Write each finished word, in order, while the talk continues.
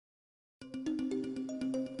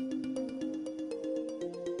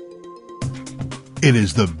It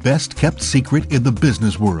is the best kept secret in the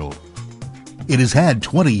business world. It has had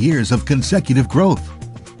 20 years of consecutive growth.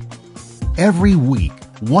 Every week,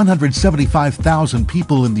 175,000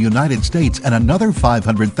 people in the United States and another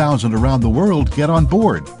 500,000 around the world get on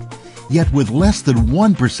board. Yet with less than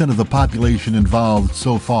 1% of the population involved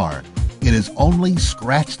so far, it has only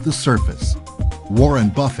scratched the surface. Warren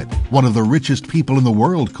Buffett, one of the richest people in the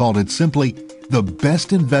world, called it simply the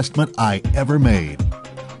best investment I ever made.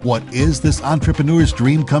 What is this entrepreneur's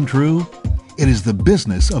dream come true? It is the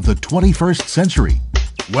business of the 21st century.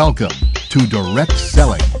 Welcome to Direct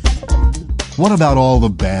Selling. What about all the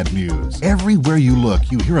bad news? Everywhere you look,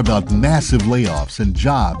 you hear about massive layoffs and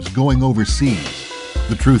jobs going overseas.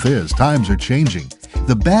 The truth is, times are changing.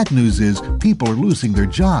 The bad news is people are losing their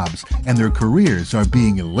jobs and their careers are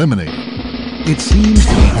being eliminated. It seems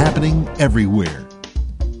to be happening everywhere.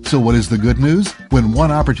 So what is the good news? When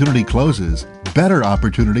one opportunity closes, better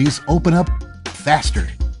opportunities open up faster.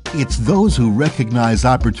 It's those who recognize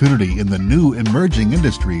opportunity in the new emerging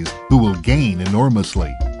industries who will gain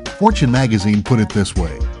enormously. Fortune magazine put it this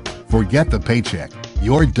way: forget the paycheck.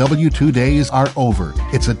 Your W-2 days are over.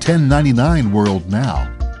 It's a 1099 world now.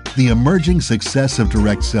 The emerging success of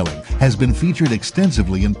direct selling has been featured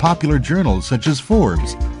extensively in popular journals such as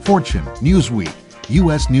Forbes, Fortune, Newsweek,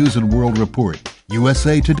 U.S. News & World Report,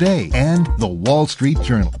 USA Today, and The Wall Street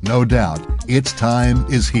Journal. No doubt, its time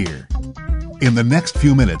is here. In the next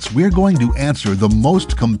few minutes, we're going to answer the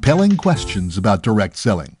most compelling questions about direct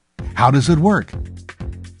selling. How does it work?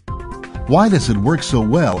 Why does it work so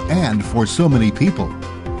well and for so many people?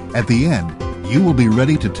 At the end, you will be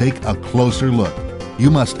ready to take a closer look.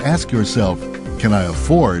 You must ask yourself, can I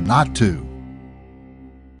afford not to?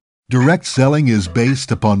 Direct selling is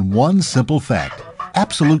based upon one simple fact.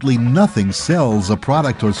 Absolutely nothing sells a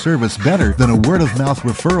product or service better than a word-of-mouth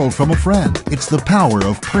referral from a friend. It's the power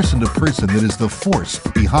of person to person that is the force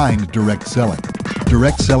behind direct selling.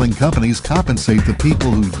 Direct selling companies compensate the people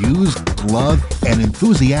who use, love, and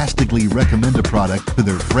enthusiastically recommend a product to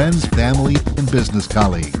their friends, family, and business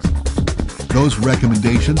colleagues. Those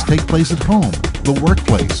recommendations take place at home, the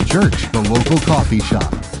workplace, church, the local coffee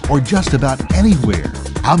shop, or just about anywhere.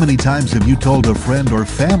 How many times have you told a friend or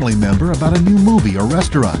family member about a new movie or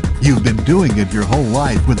restaurant? You've been doing it your whole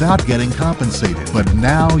life without getting compensated, but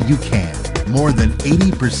now you can. More than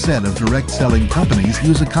 80% of direct selling companies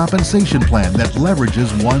use a compensation plan that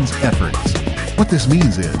leverages one's efforts. What this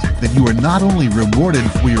means is that you are not only rewarded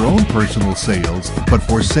for your own personal sales, but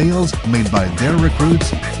for sales made by their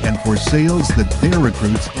recruits and for sales that their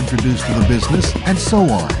recruits introduce to the business, and so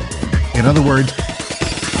on. In other words,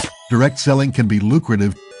 direct selling can be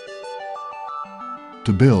lucrative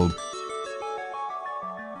to build,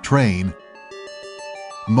 train,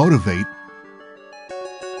 motivate,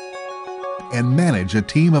 and manage a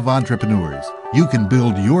team of entrepreneurs. You can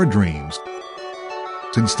build your dreams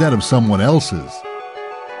instead of someone else's.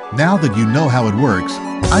 Now that you know how it works,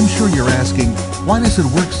 I'm sure you're asking, why does it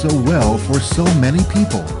work so well for so many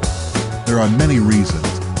people? There are many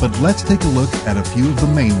reasons, but let's take a look at a few of the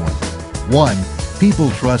main ones. 1.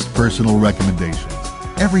 People trust personal recommendations.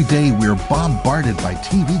 Every day we're bombarded by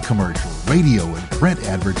TV commercials, radio, and print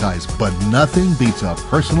advertisements, but nothing beats a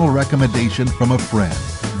personal recommendation from a friend.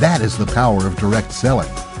 That is the power of direct selling.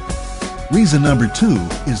 Reason number 2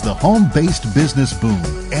 is the home-based business boom,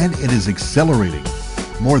 and it is accelerating.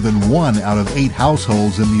 More than 1 out of 8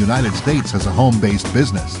 households in the United States has a home-based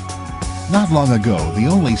business. Not long ago, the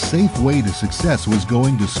only safe way to success was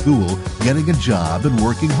going to school, getting a job, and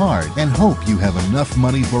working hard, and hope you have enough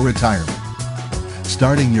money for retirement.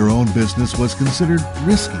 Starting your own business was considered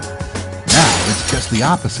risky. Now it's just the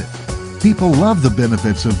opposite. People love the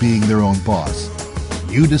benefits of being their own boss.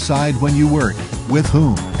 You decide when you work, with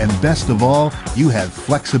whom, and best of all, you have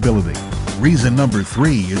flexibility. Reason number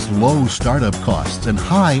 3 is low startup costs and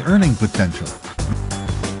high earning potential.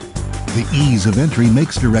 The ease of entry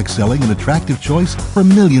makes direct selling an attractive choice for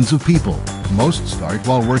millions of people. Most start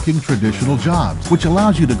while working traditional jobs, which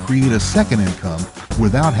allows you to create a second income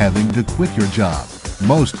without having to quit your job.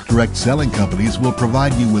 Most direct selling companies will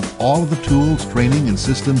provide you with all of the tools, training, and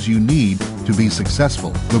systems you need to be successful.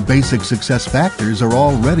 The basic success factors are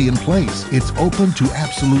already in place. It's open to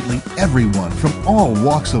absolutely everyone from all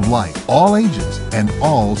walks of life, all ages, and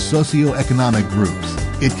all socioeconomic groups.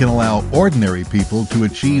 It can allow ordinary people to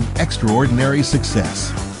achieve extraordinary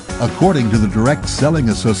success. According to the Direct Selling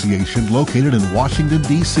Association located in Washington,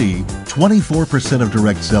 D.C., 24% of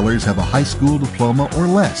direct sellers have a high school diploma or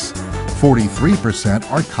less.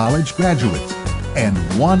 43% are college graduates, and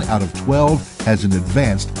 1 out of 12 has an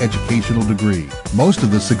advanced educational degree. Most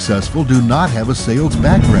of the successful do not have a sales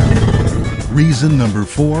background. Reason number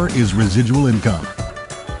 4 is residual income.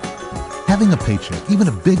 Having a paycheck, even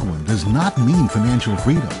a big one, does not mean financial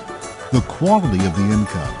freedom. The quality of the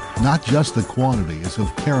income, not just the quantity, is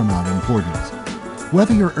of paramount importance.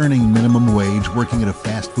 Whether you're earning minimum wage working at a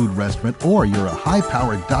fast food restaurant or you're a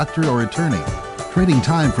high-powered doctor or attorney, trading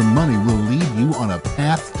time for money will lead you on a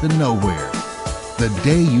path to nowhere. The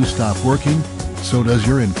day you stop working, so does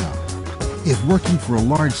your income. If working for a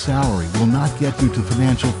large salary will not get you to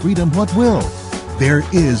financial freedom, what will? There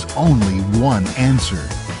is only one answer: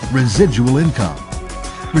 residual income.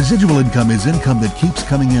 Residual income is income that keeps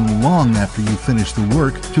coming in long after you finish the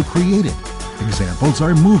work to create it. Examples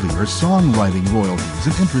are movie or songwriting royalties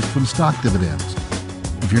and interest from stock dividends.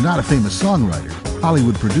 If you're not a famous songwriter,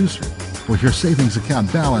 Hollywood producer, or your savings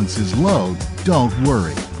account balance is low, don't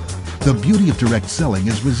worry. The beauty of direct selling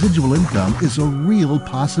is residual income is a real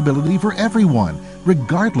possibility for everyone,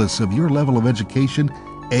 regardless of your level of education,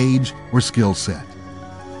 age, or skill set.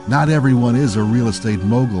 Not everyone is a real estate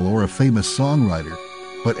mogul or a famous songwriter,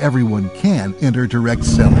 but everyone can enter direct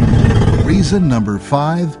selling. Reason number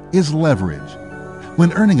 5 is leverage.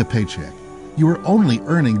 When earning a paycheck, you are only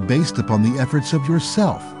earning based upon the efforts of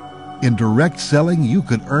yourself. In direct selling, you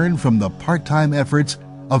could earn from the part-time efforts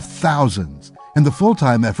of thousands and the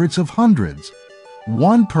full-time efforts of hundreds.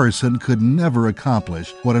 One person could never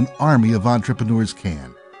accomplish what an army of entrepreneurs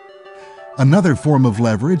can. Another form of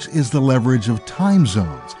leverage is the leverage of time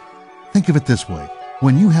zones. Think of it this way.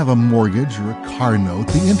 When you have a mortgage or a car note,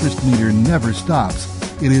 the interest meter never stops.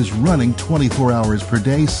 It is running 24 hours per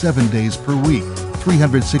day, 7 days per week,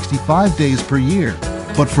 365 days per year.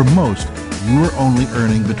 But for most, you are only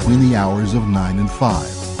earning between the hours of 9 and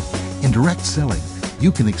 5. In direct selling,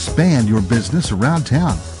 you can expand your business around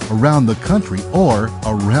town, around the country, or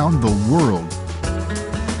around the world.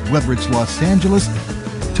 Whether it's Los Angeles,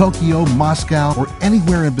 Tokyo, Moscow, or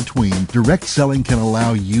anywhere in between, direct selling can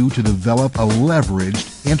allow you to develop a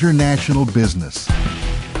leveraged international business.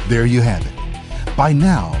 There you have it. By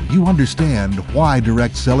now, you understand why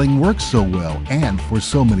direct selling works so well and for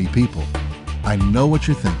so many people. I know what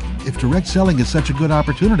you're thinking. If direct selling is such a good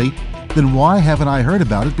opportunity, then why haven't I heard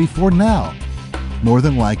about it before now? More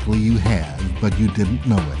than likely you have, but you didn't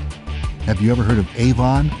know it. Have you ever heard of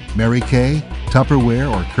Avon, Mary Kay, Tupperware,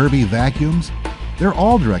 or Kirby Vacuums? They're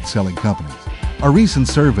all direct selling companies. A recent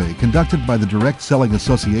survey conducted by the Direct Selling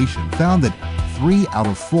Association found that 3 out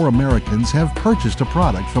of 4 Americans have purchased a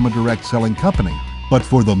product from a direct selling company. But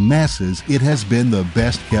for the masses, it has been the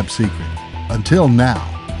best kept secret. Until now.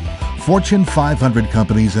 Fortune 500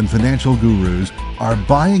 companies and financial gurus are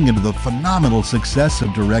buying into the phenomenal success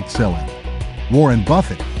of direct selling. Warren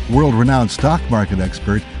Buffett, world-renowned stock market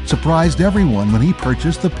expert, surprised everyone when he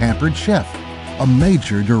purchased the Pampered Chef, a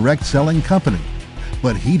major direct selling company.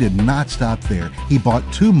 But he did not stop there. He bought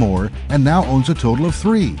 2 more and now owns a total of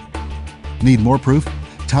 3. Need more proof?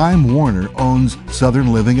 Time Warner owns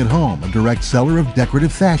Southern Living at Home, a direct seller of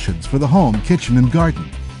decorative fashions for the home, kitchen, and garden.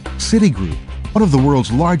 Citigroup, one of the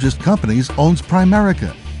world's largest companies, owns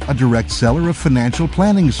Primerica, a direct seller of financial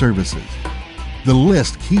planning services. The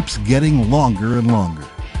list keeps getting longer and longer.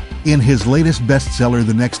 In his latest bestseller,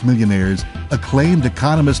 The Next Millionaires, acclaimed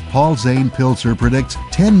economist Paul Zane Pilzer predicts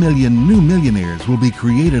 10 million new millionaires will be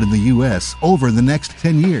created in the U.S. over the next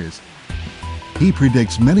 10 years. He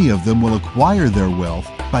predicts many of them will acquire their wealth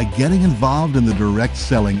by getting involved in the direct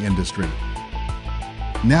selling industry.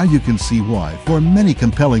 Now you can see why, for many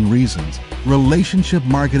compelling reasons, relationship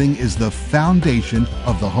marketing is the foundation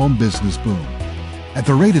of the home business boom. At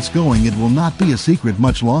the rate it's going, it will not be a secret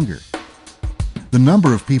much longer. The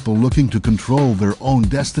number of people looking to control their own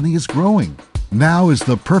destiny is growing. Now is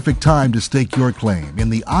the perfect time to stake your claim in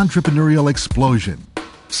the entrepreneurial explosion.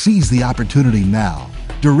 Seize the opportunity now.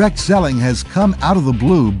 Direct selling has come out of the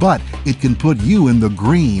blue, but it can put you in the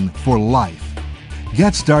green for life.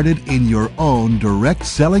 Get started in your own direct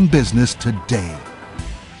selling business today.